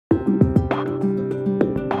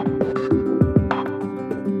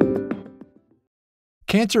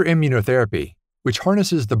Cancer immunotherapy, which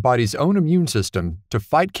harnesses the body's own immune system to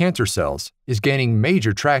fight cancer cells, is gaining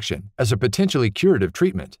major traction as a potentially curative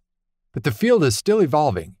treatment. But the field is still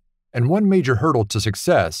evolving, and one major hurdle to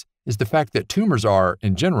success is the fact that tumors are,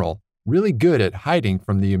 in general, really good at hiding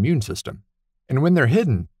from the immune system. And when they're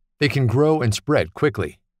hidden, they can grow and spread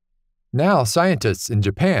quickly. Now, scientists in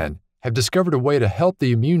Japan have discovered a way to help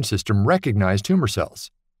the immune system recognize tumor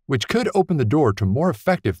cells, which could open the door to more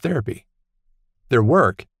effective therapy. Their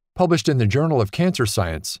work, published in the Journal of Cancer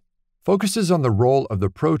Science, focuses on the role of the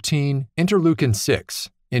protein Interleukin-6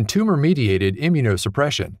 in tumor-mediated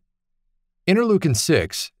immunosuppression.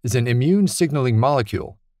 Interleukin-6 is an immune signaling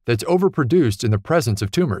molecule that's overproduced in the presence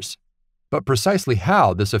of tumors, but precisely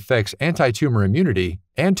how this affects anti-tumor immunity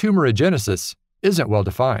and tumorigenesis isn't well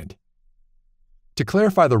defined. To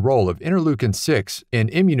clarify the role of interleukin-6 in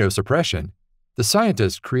immunosuppression, the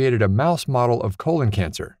scientists created a mouse model of colon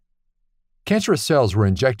cancer. Cancerous cells were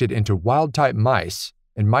injected into wild-type mice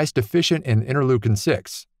and mice deficient in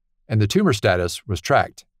interleukin-6, and the tumor status was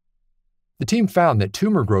tracked. The team found that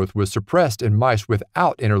tumor growth was suppressed in mice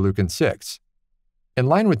without interleukin-6. In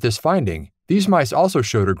line with this finding, these mice also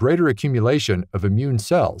showed a greater accumulation of immune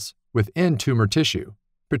cells within tumor tissue,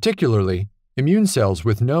 particularly immune cells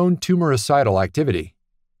with known tumoricidal activity.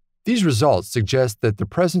 These results suggest that the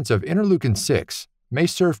presence of interleukin-6 may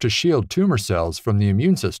serve to shield tumor cells from the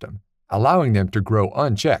immune system, allowing them to grow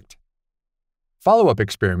unchecked. Follow-up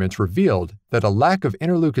experiments revealed that a lack of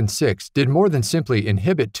interleukin-6 did more than simply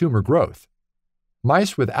inhibit tumor growth.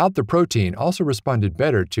 Mice without the protein also responded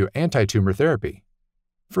better to anti-tumor therapy.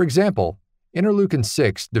 For example,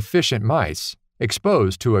 interleukin-6 deficient mice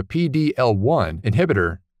exposed to a PD-L1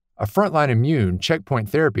 inhibitor, a frontline immune checkpoint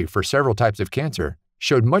therapy for several types of cancer,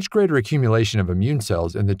 showed much greater accumulation of immune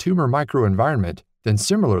cells in the tumor microenvironment than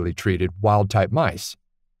similarly treated wild-type mice.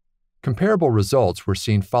 Comparable results were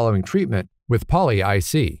seen following treatment with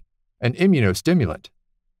poly-IC, an immunostimulant.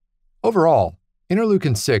 Overall,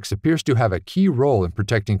 interleukin-6 appears to have a key role in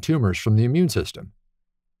protecting tumors from the immune system.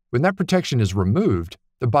 When that protection is removed,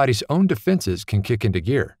 the body's own defenses can kick into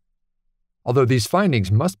gear. Although these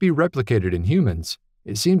findings must be replicated in humans,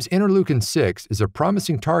 it seems interleukin-6 is a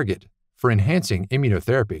promising target for enhancing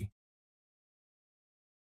immunotherapy.